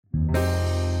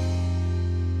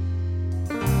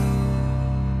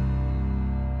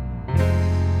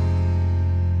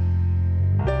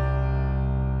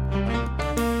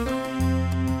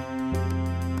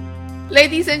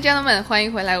Ladies and gentlemen, 欢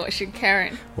迎回来，我是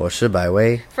Karen。我是百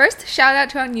威。 First, shout out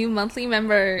to our new monthly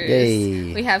members.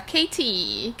 Yay. We have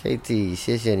Katie. Katie,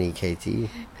 谢谢你 Katie.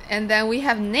 And then we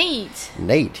have Nate.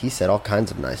 Nate, he said all kinds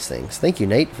of nice things. Thank you,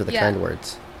 Nate, for the kind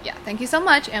words. Yeah, thank you so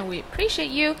much, and we appreciate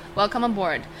you. Welcome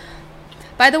aboard.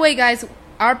 By the way, guys,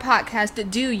 our podcast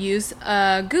do use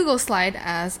a Google slide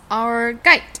as our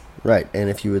guide. Right, and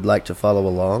if you would like to follow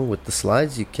along with the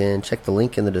slides, you can check the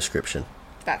link in the description.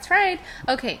 That's right.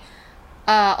 Okay.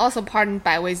 Also, pardon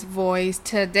百威's voice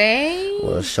today.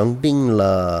 我生病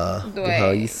了，不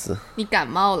好意思。你感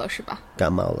冒了是吧？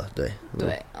感冒了，对。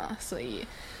对啊，所以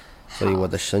我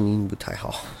的声音不太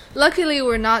好。Luckily,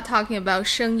 we're not talking about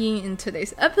声音 in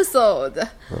today's episode.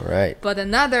 All right. But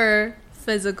another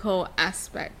physical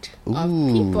aspect of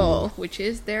people, which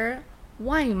is their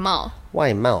外貌。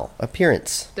外貌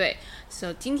appearance. 对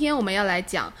 ，So 今天我们要来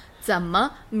讲怎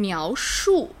么描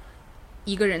述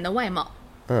一个人的外貌。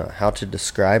How to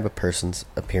describe a person's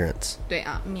appearance. 对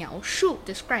啊，描述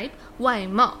describe 外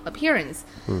貌 appearance。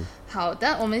好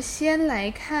的，我们先来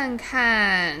看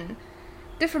看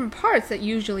different parts that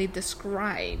usually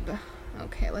describe.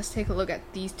 Okay, let's take a look at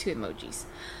these two emojis.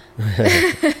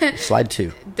 Slide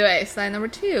 2. 对 ，slide number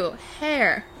 2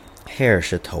 hair. Hair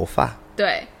是头发。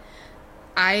对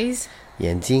eyes.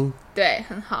 眼睛。对，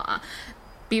很好啊。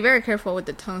Be very careful with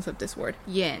the tones of this word.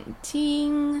 眼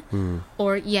睛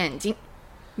or 眼睛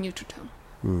neutral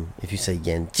tone. If you say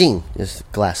眼镜 is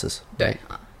glasses. 对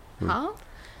啊，好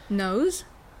nose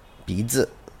鼻子。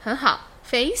很好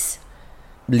face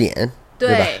脸。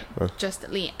对 just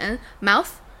脸 mouth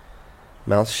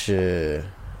mouth 是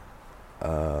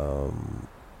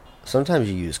sometimes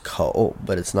you use 口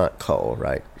but it's not 口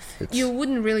right? You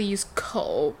wouldn't really use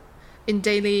口 in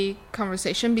daily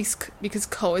conversation because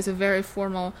口 is a very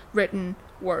formal written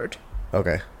word.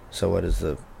 Okay, so what is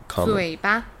the common? 嘴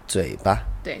巴嘴巴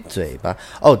对嘴巴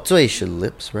嘴是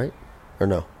lips right? Or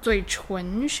no? 嘴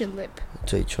唇是 lip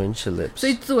嘴唇是 lips 所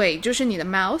以嘴就是你的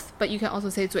mouth but you can also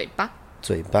say 嘴巴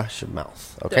嘴巴是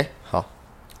mouth OK 好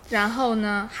然后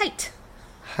呢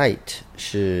height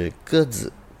是个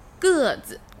子个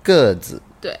子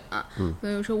对啊所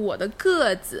以说我的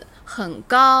个子很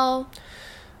高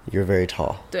You're very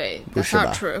tall 对不是吧 That's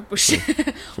not true 不是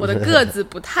我的个子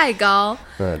不太高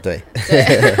对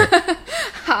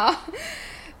好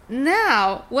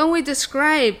Now, when we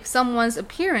describe someone's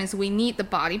appearance, we need the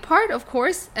body part, of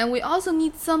course, and we also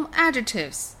need some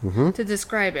adjectives to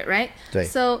describe it, right? 对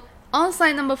So, on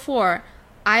slide number 4,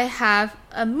 I have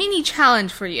a mini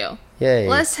challenge for you. Yay.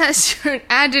 Let's test your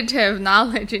adjective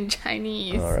knowledge in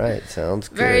Chinese. All right, sounds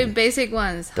good. Very basic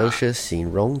ones. 都是形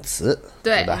容词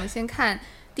对，对吧我们先看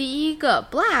第一个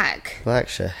black. Black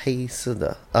是黑色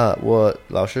的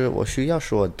老师我需要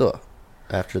说的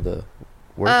after the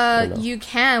word no? You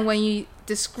can when you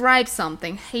describe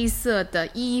something 黑色的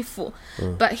衣服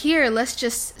But here let's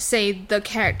just say the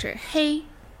character 黑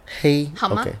好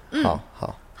吗 OK 好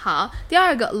好第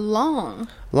二个 long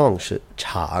Long 是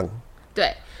长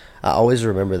对 I always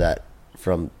remember that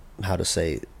from how to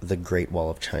say the Great Wall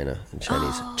of China in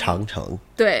Chinese 长城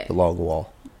对 The long wall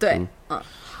对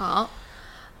好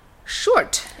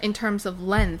short in terms of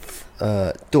length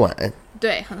短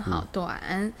对很好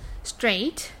短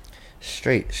straight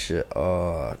是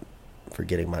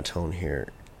forgetting my tone here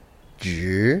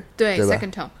直对吧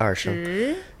second tone 二声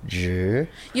直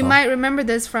You might remember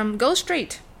this from go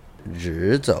straight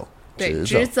直走对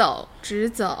直走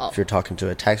If you're talking to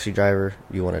a taxi driver,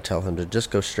 you want to tell him to just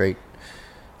go straight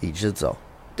一直走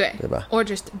对吧 or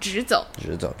just 直走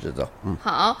直走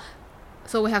好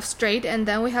So we have straight and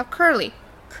then we have curly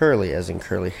Curly as in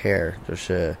curly hair 就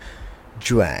是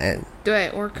卷对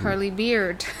or curly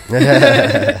beard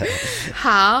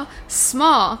好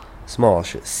small Small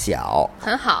是小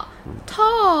很好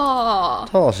tall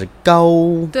Tall 是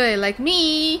高对 like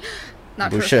me Not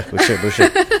不 true 是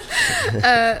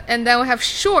And then we have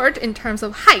short in terms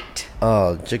of height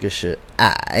这个是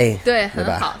矮对很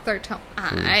好 third tone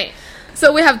矮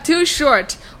So we have two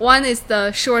short One is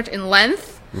the short in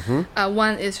length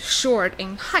One is short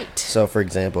in height So for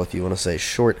example, if you want to say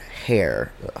short hair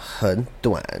很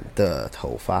短的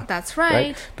头发 That's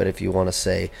right But if you want to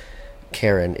say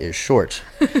Karen is short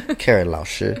Karen 老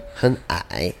师很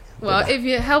矮 Well, if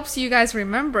it helps you guys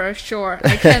remember, sure,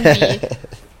 I can be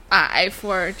I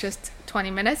for just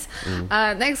 20 minutes.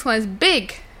 Next one is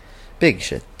big. Big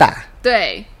是大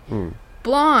对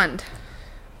Blonde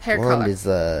hair Blonde color. is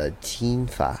金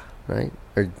发 right?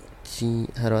 Or 金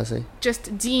how do I say?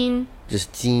 Just 金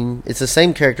Just 金 It's the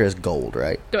same character as gold,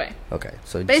 right? 对 Okay,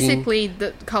 so 金 Basically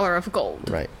the color of gold.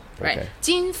 Right, Right. okay.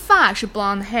 金发是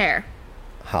blonde hair.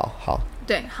 好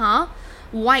对好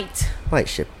White ，white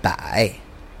是白。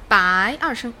白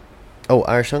二声，哦，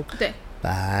二声。对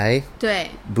白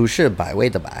对，不是百味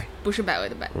的白。不是百味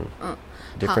的百。好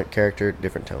Different character,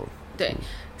 different tone. 对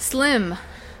，slim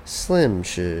Slim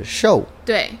是瘦。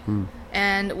对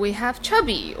，and we have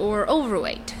chubby or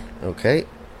overweight。 OK，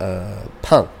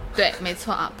胖。对，没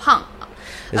错啊，胖。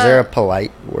Is there a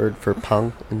polite word for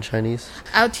胖 in Chinese?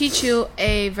 I'll teach you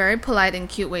a very polite and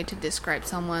cute way to describe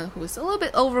someone who's a little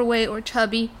bit overweight or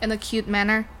chubby in a cute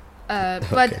manner. But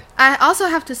Okay. I also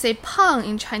have to say 胖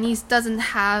in Chinese doesn't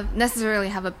necessarily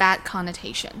have a bad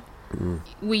connotation.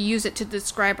 We use it to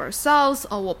describe ourselves.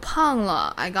 哦，我胖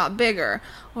了 I got bigger.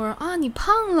 Or 啊，你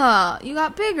胖了 you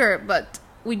got bigger. But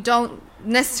we don't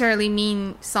necessarily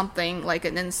mean something like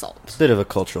an insult. It's a bit of a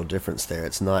cultural difference there.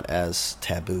 It's not as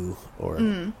taboo or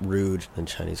rude in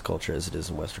Chinese culture as it is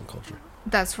in Western culture.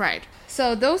 That's right.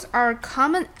 So those are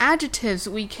common adjectives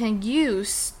we can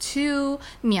use to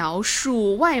描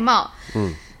述外貌。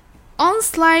On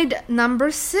slide number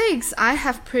 6, I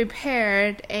have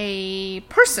prepared a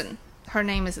person. Her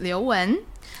name is Liu Wen.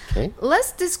 Okay.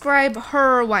 Let's describe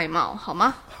her 外貌，好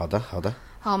吗？好的，好的。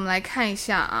好，我们来看一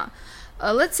下啊。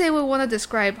Let's say we want to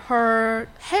describe her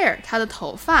hair. 她的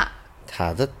头发。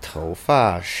她的头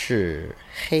发是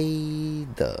黑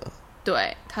的。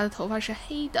对，她的头发是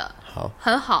黑的。好，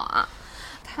很好啊。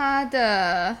她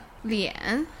的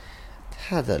脸。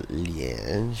她的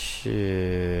脸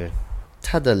是，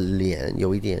她的脸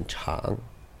有一点长，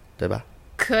对吧？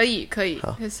可以，可以。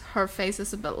好 Because her face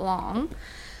is a bit long.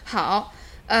 好，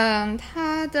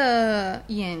她的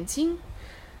眼睛。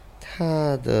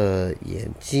她的眼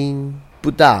睛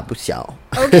不大不小。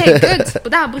Okay, good. 不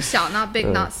大不小 ，not big,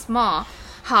 not small.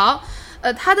 好，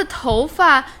她的头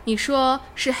发你说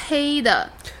是黑的，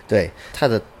对，她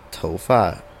的头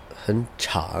发很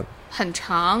长。很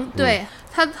长。对，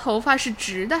她的头发是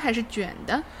直的还是卷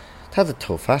的？她的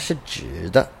头发是直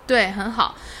的。对，很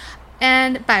好。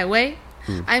And 百威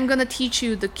，I'm gonna teach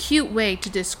you the cute way to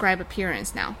describe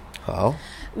appearance now, 好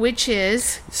which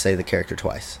is，say the character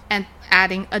twice. and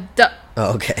adding a the.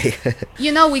 Oh, okay.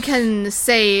 You know, we can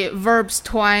say verbs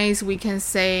twice, we can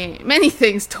say many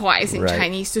things twice in Right.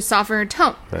 Chinese to soften your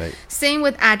tone. Right. Same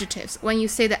with adjectives. When you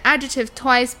say the adjective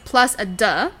twice plus a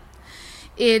the,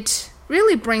 it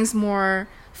really brings more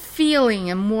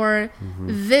feeling and more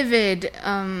vivid.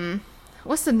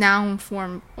 What's the noun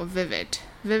form of vivid?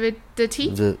 Vividity?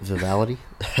 The vivality.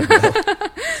 No,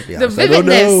 to be The honest, I don't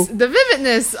know.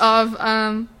 vividness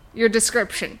of your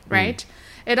description, right?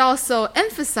 It also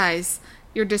emphasizes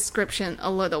your description a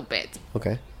little bit.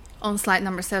 Okay. On slide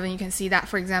number 7, you can see that,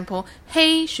 for example,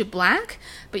 黑是 black,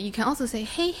 but you can also say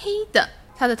黑黑的，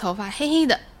她的头发黑黑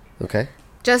的。 Okay.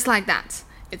 Just like that.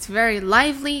 It's very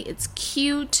lively, it's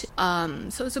cute,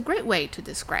 so it's a great way to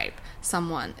describe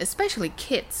someone, especially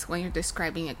kids, when you're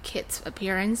describing a kid's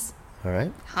appearance. All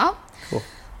right. 好 Cool.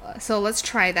 So let's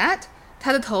try that.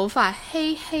 她的头发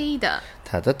黑黑的。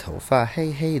她的头发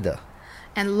黑黑的。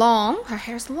 And long, her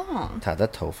hair's long. 她的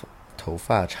头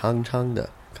发长长的，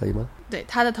可以吗？对，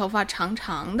她的头发长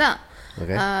长的。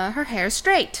 Okay. Her hair's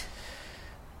straight.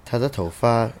 她的头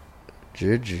发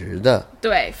直直的。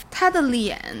对，她的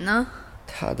脸呢？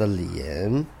她的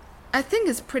脸 I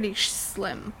think it's pretty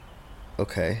slim.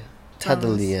 OK， 她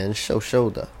的脸瘦瘦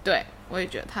的。对，我也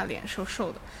觉得她脸瘦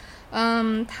瘦的。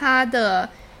她的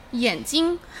眼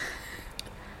睛，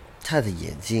她的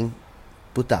眼睛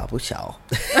不大不小。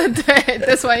对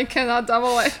 ，this one you cannot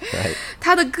double it. Right.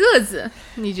 她的个子，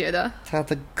你觉得？她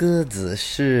的个子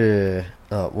是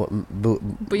我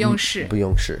不用试不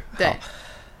用试。对好，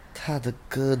她的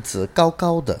个子高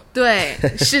高的。对，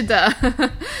是的，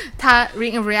她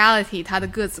in reality 她的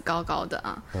个子高高的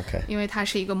啊 OK， 因为她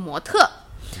是一个模特。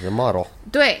是 model。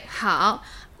对，好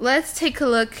 ，Let's take a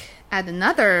look at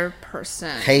another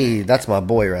person. Hey, that's my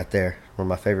boy right there. One of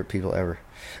my favorite people ever.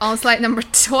 On slide number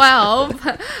 12,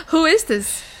 who is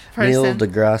this Neil person?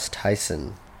 deGrasse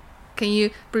Tyson. Can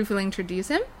you briefly introduce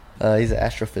him? He's an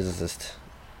astrophysicist,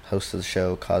 host of the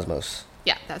show Cosmos.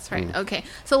 Yeah, that's right. Okay,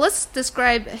 so let's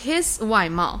describe his 外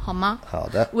貌，好吗？好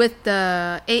的， With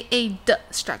the AA 的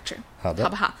structure. 好的好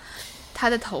不好？他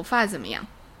的头发怎么样？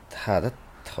他的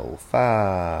头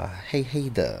发黑黑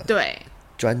的，对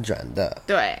转转的，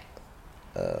对，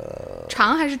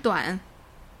长还是短？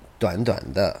短短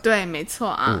的。对，没错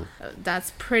啊。That's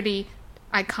pretty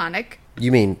iconic.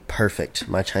 You mean perfect?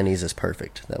 My Chinese is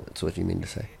perfect. That's what you mean to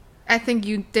say? I think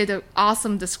you did an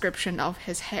awesome description of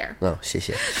his hair. 谢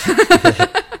谢。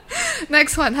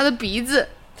 Next one, 他的鼻子。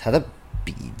他的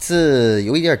鼻子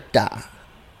有一点大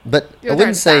，but I 有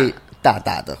点 wouldn't say 大大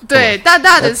大的。对，大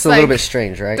大的 That's is a little like bit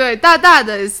strange, right? 对，大大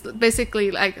的 is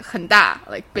basically like 很大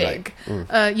like big，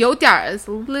 有点儿 is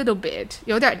a little bit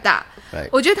有点大。Right.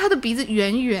 我觉得他的鼻子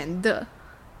圆圆的，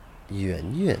圆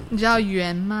圆，你知道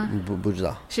圆吗？不知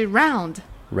道。是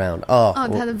round。Round 哦，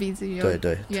他的鼻子圆。对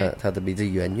对，他的鼻子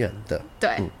圆圆的。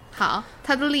对，好，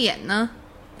他的脸呢？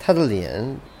他的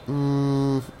脸，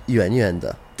圆圆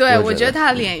的。对，我觉得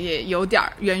他的脸也有点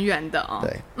圆圆的哦。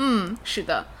对，是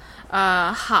的，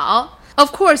好。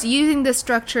Of course, using the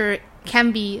structure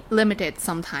can be limited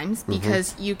sometimes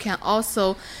because you can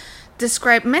also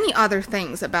describe many other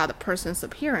things about a person's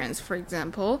appearance. For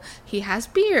example, he has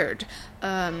beard,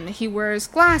 he wears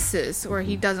glasses, or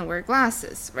he doesn't wear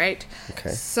glasses, right?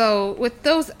 Okay. So with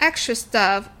those extra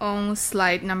stuff on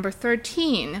slide number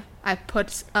 13, I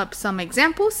put up some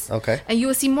examples. Okay. And you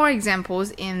will see more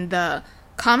examples in the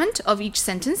comment of each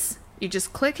sentence. You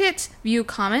just click it, view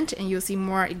comment, and you'll see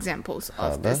more examples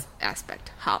of this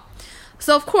aspect. 好.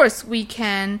 So of course, we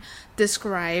can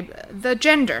describe the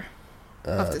gender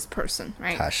of this person,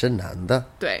 right? 他是男的。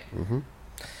对，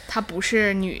他不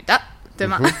是女的，对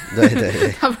吗？对对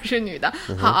对，他不是女的。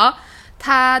好，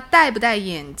他戴不戴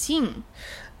眼镜？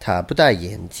他不戴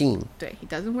眼镜。对 ，he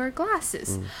doesn't wear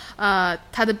glasses。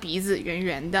他的鼻子圆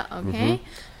圆的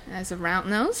 ，OK，as a round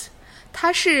nose。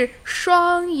他是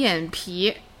双眼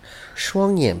皮。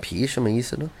双眼皮什么意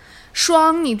思呢？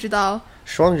双你知道？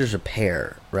双就是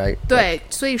pair, right? 对，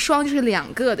所以双就是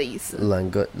两个的意思。两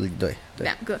个，对。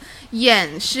两个。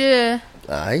眼是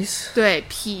eyes. 对，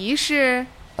皮是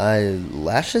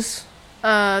eyelashes.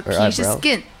 皮是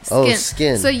skin. Oh,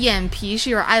 skin. 所以眼皮是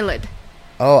your eyelid.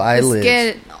 Oh, The eyelids.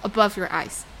 skin above your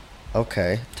eyes.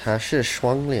 Okay, 他是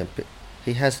双脸皮。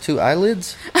He has two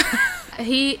eyelids?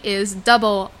 He is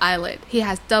double eyelid. He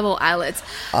has double eyelids.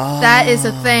 That is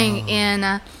a thing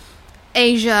in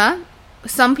Asia.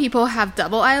 Some people have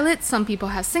double eyelids. Some people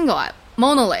have single eyelid,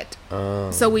 monolid.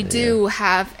 So we do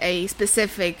have a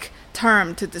specific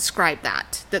term to describe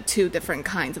that, the two different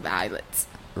kinds of eyelids.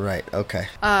 Right, okay.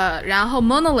 然后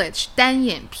monolid 是单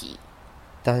眼皮。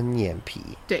单眼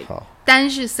皮。对，好。单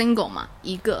是 single 嘛，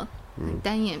一个，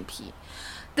单眼皮。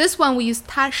This one we use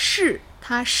他是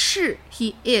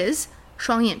he is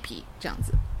双眼皮这样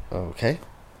子。Okay,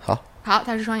 好，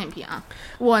他是双眼皮啊。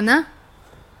我呢？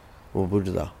我不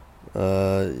知道。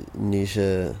你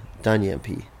是单眼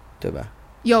皮，对吧？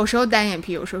有时候单眼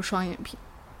皮，有时候双眼皮。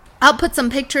I'll put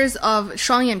some pictures of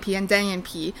双眼皮 and 单眼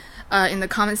皮in the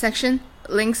comment section.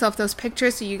 Links of those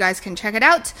pictures so you guys can check it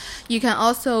out. You can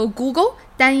also Google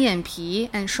单眼皮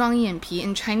and 双眼皮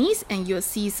in Chinese, and you'll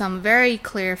see some very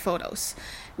clear photos,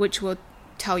 which will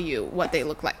tell you what they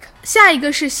look like. 下一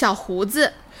个是小胡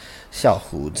子。小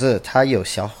胡子，他有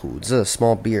小胡子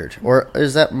small beard. Or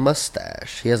is that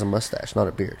mustache? He has a mustache, not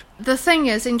a beard. The thing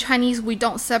is, in Chinese, we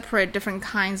don't separate different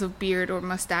kinds of beard or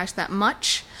mustache that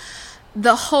much.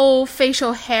 The whole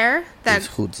facial hair that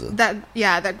胡子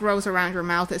that grows around your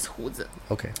mouth is 胡子。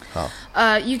 Okay, 好。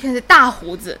You can say 大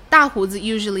胡子。大胡子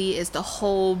usually is the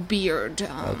whole beard.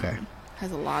 Okay.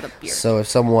 Has a lot of beard. So if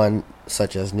someone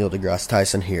such as Neil deGrasse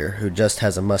Tyson here, who just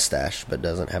has a mustache but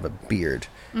doesn't have a beard,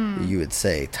 you would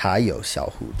say 他有小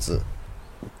胡子。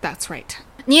 That's right.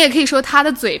 你也可以说他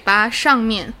的嘴巴上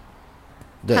面，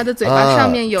他的嘴巴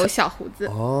上面有小胡子。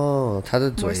哦，他的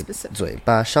嘴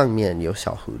巴上面有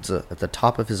小胡子。At the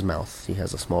top of his mouth, he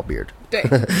has a small beard. 对。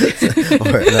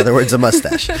Or in other words, a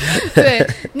mustache. 对，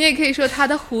你也可以说他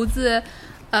的胡子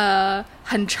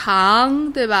很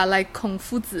长，对吧 ？Like 孔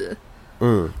夫子。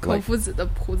孔夫子的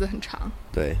胡子很长。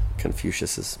对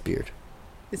 ，Confucius's beard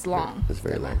is long. It's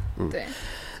very long. 对。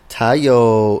他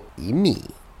有1.8米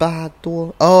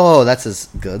多。Oh, that's his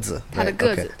个子。他的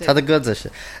个子。Okay. 他的个子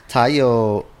是，他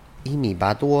有1.8米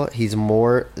多。He's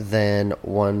more than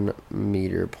 1.8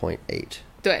 meters.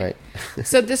 对。Right?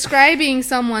 So describing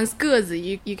someone's 个子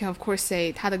you can of course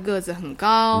say 他的个子很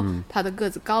高，他的个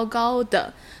子高高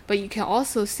的。But you can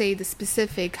also say the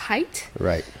specific height.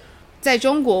 Right. 在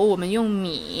中国我们用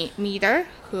米 meter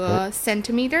和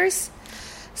centimeters，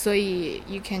 所以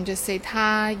you can just say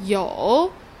他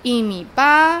有1.8米。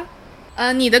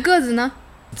你的个子呢？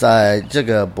在这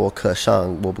个博客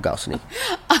上我不告诉你。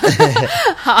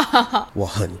好，我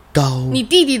很高。你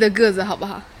弟弟的个子好不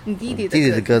好？你弟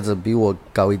弟的个子比我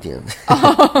高一点。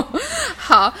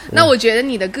好，那我觉得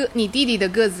你弟弟的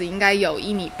个子应该有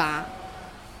1.8米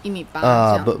，1.8米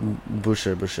啊，不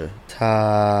是，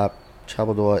他差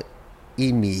不多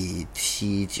1.79米。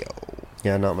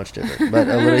Yeah, not much different, but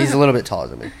he's a little bit taller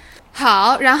than me.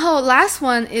 好，然后 last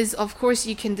one is of course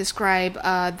you can describe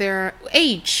their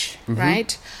age,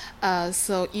 right?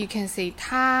 So you can say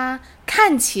他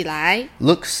看起来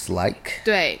Looks like.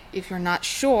 对 if you're not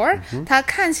sure、他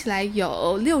看起来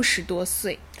有60多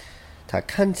岁他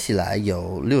看起来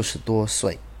有60多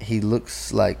岁 He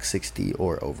looks like 60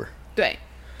 or over. 对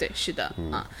是的、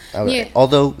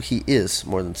Although he is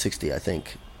more than 60 I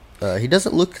think. He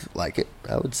doesn't look like it.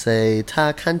 I would say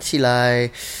他看起来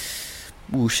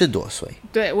50多岁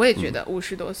对我也觉得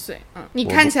50多岁你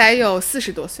看起来有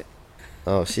40多岁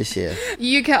谢谢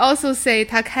You can also say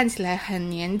他看起来很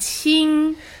年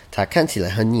轻他看起来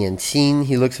很年轻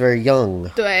He looks very young.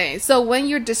 对 So when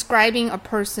you're describing a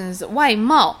person's 外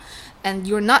貌 and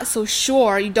you're not so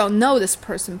sure, you don't know this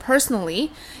person personally,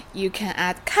 you can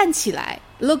add 看起来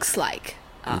looks like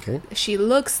Okay. She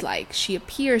looks like, she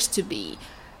appears to be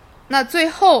那最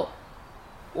后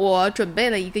我准备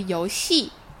了一个游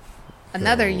戏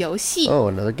Another 游戏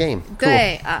another game. Cool.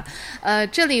 对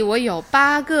这里我有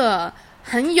8个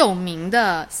很有名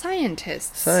的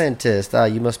scientists.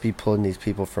 You must be pulling these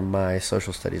people from my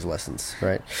social studies lessons,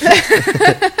 right?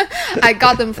 I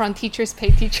got them from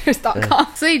teacherspayteachers.com.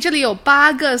 所以这里有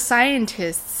8个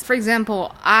scientists. For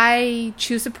example, I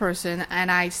choose a person and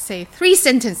I say 3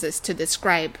 sentences to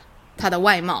describe 他的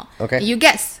外貌. Okay. You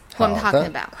guess who I'm talking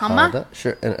about. 好吗？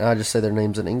 Sure. And I just say their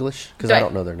names in English? Because I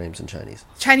don't know their names in Chinese.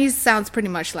 Chinese sounds pretty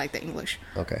much like the English.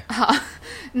 Okay. 好，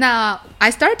那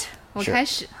I start? 我开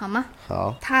始好吗？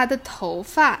好。他的头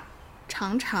发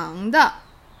长长的，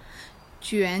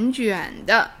卷卷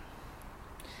的。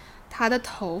他的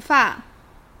头发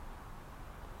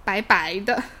白白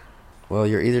的。Well,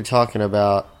 you're either talking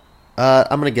about...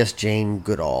 I'm going to guess Jane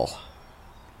Goodall.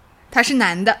 他是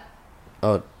男的。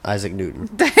Oh, Isaac Newton.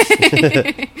 对，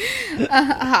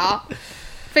好，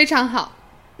非常好。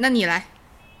那你来。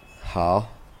好。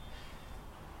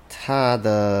他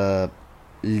的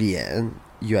脸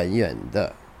圆圆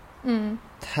的。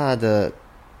他的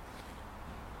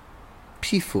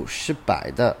皮肤是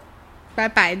白的。白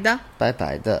白的。白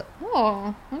白的。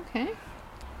哦 ，OK。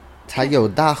他有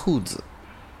大胡子。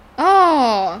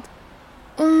哦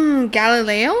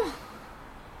，Galileo。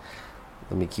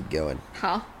Let me keep going.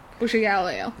 好，不是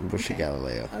Galileo。不是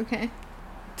Galileo。OK。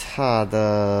他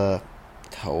的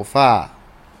头发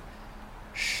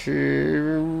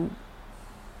是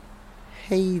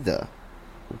黑的，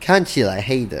看起来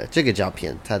黑的。这个照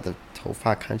片，他的头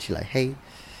发看起来黑，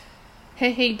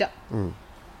黑黑的。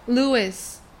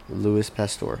Louis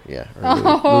Pasteur, yeah, or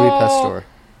Louis Pasteur.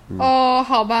 哦，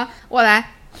好吧，我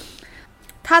来。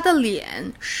他的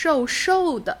脸瘦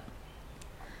瘦的，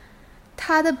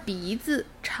他的鼻子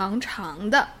长长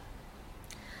的，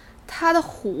他的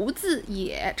胡子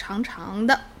也长长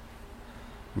的。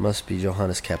Must be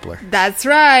Johannes Kepler. That's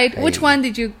right.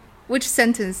 Which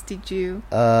sentence did you?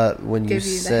 When you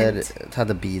said 他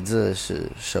的鼻子是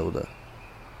瘦的。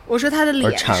我说他的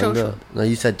脸瘦瘦的。No,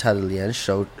 you said 他的脸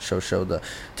瘦瘦的，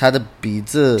他的鼻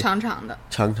子长长的。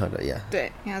长长的 ，yeah.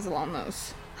 对 ，he has a long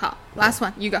nose. 好 ，last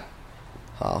one, you go.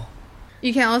 好。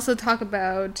You can also talk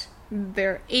about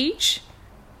their age.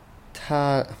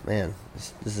 Man,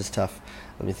 this is tough.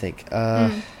 Let me think.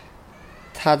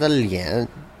 他的脸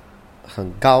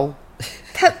很高。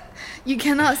You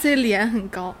cannot say 脸很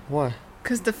高。Why?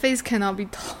 Because the face cannot be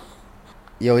tall.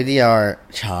 有一点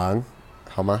长，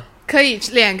好吗？可以，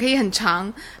脸可以很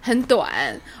长、很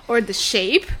短 ，or the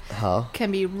shape 好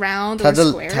can be round or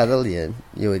square. 他的脸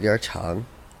有一点长。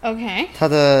Okay. 他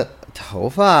的头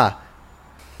发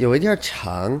有一点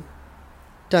长，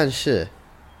但是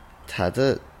他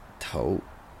的头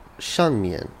上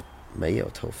面没有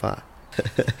头发。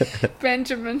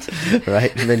Benjamin.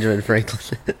 Right, Benjamin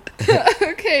Franklin.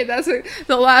 Okay,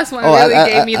 the last one really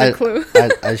gave me the clue.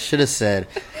 I should have said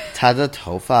他的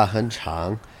头发很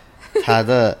长，他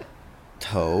的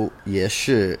头也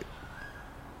是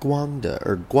光的，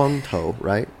而光头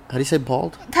right? How do you say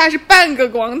bald? 他是半个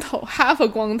光头 ，half a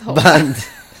光头。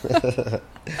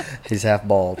He's half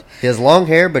bald. He has long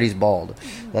hair, but he's bald.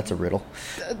 That's a riddle.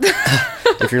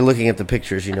 If you're looking at the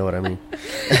pictures, you know what I mean.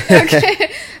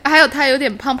 Okay. 还有他有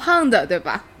点胖胖的，对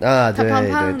吧？啊，对，他胖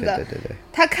胖的。对。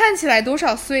他看起来多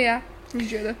少岁啊？你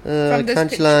觉得？看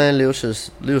起来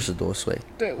60多岁。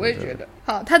对，我也觉得。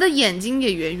好，他的眼睛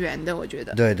也圆圆的，我觉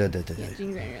得。对。眼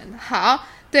睛圆圆的。好，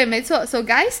对，没错。So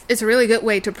guys, it's a really good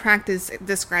way to practice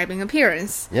describing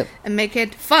appearance. Yep. And make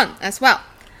it fun as well.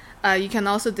 You can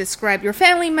also describe your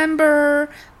family member,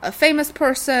 a famous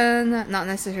person, not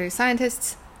necessarily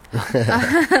scientists.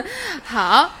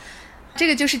 好，这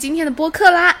个就是今天的播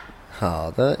客啦。好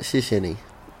的，谢谢你。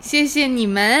谢谢你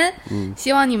们，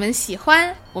希望你们喜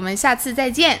欢。我们下次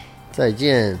再见。再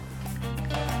见。